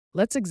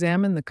Let's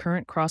examine the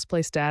current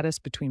crossplay status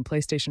between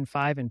PlayStation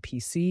 5 and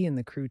PC in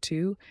the Crew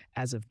 2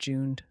 as of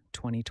June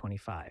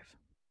 2025.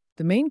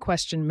 The main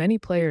question many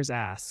players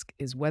ask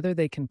is whether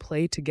they can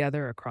play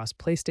together across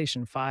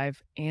PlayStation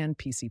 5 and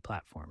PC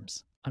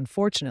platforms.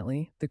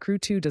 Unfortunately, the Crew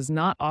 2 does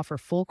not offer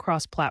full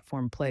cross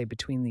platform play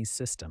between these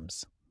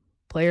systems.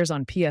 Players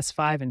on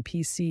PS5 and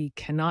PC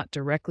cannot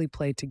directly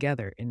play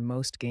together in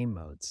most game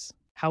modes.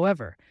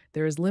 However,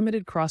 there is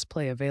limited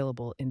crossplay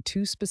available in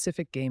two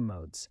specific game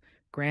modes,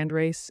 Grand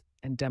Race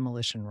and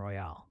Demolition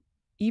Royale.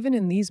 Even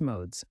in these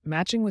modes,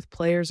 matching with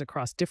players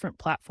across different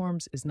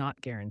platforms is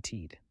not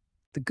guaranteed.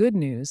 The good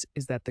news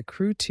is that the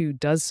Crew 2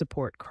 does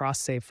support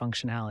cross-save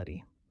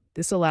functionality.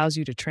 This allows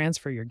you to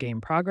transfer your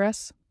game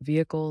progress,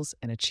 vehicles,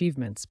 and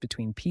achievements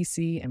between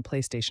PC and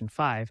PlayStation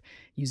 5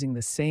 using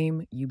the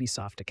same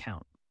Ubisoft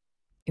account.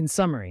 In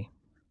summary,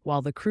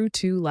 while the Crew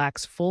 2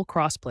 lacks full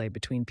crossplay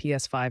between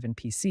PS5 and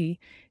PC,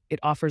 it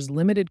offers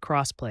limited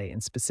crossplay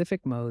in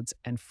specific modes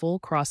and full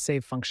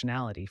cross-save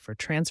functionality for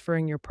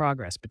transferring your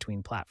progress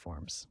between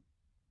platforms.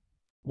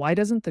 Why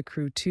doesn't the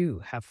Crew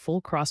 2 have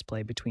full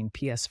crossplay between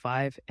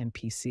PS5 and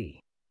PC?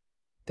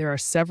 There are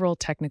several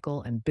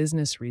technical and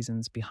business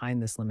reasons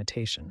behind this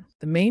limitation.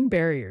 The main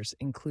barriers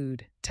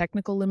include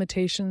technical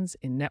limitations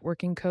in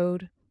networking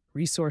code,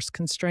 resource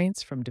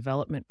constraints from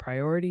development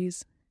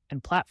priorities,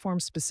 and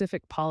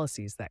platform-specific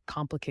policies that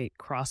complicate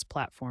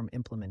cross-platform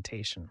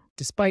implementation.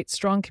 Despite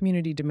strong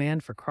community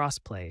demand for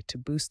crossplay to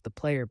boost the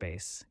player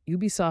base,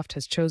 Ubisoft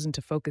has chosen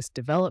to focus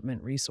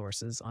development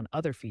resources on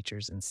other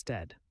features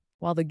instead.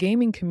 While the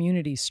gaming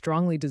community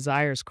strongly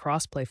desires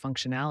crossplay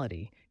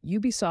functionality,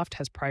 Ubisoft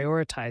has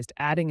prioritized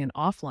adding an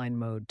offline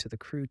mode to the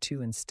Crew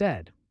 2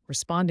 instead,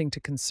 responding to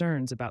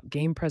concerns about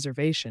game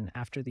preservation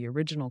after the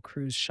original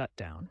Crew's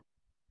shutdown.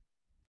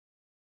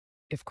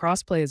 If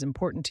crossplay is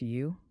important to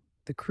you,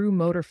 the Crew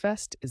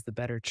Motorfest is the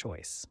better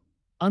choice.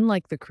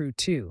 Unlike the Crew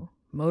 2,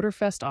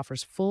 Motorfest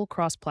offers full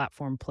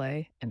cross-platform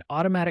play and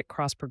automatic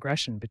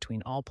cross-progression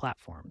between all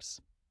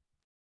platforms.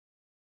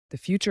 The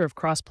future of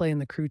crossplay in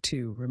the Crew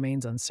 2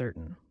 remains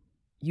uncertain.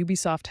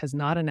 Ubisoft has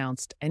not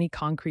announced any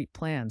concrete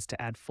plans to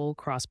add full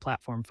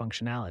cross-platform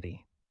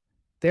functionality.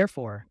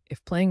 Therefore,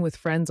 if playing with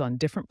friends on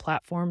different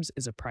platforms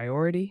is a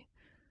priority,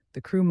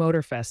 the Crew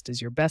Motorfest is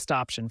your best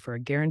option for a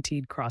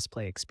guaranteed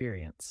crossplay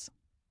experience.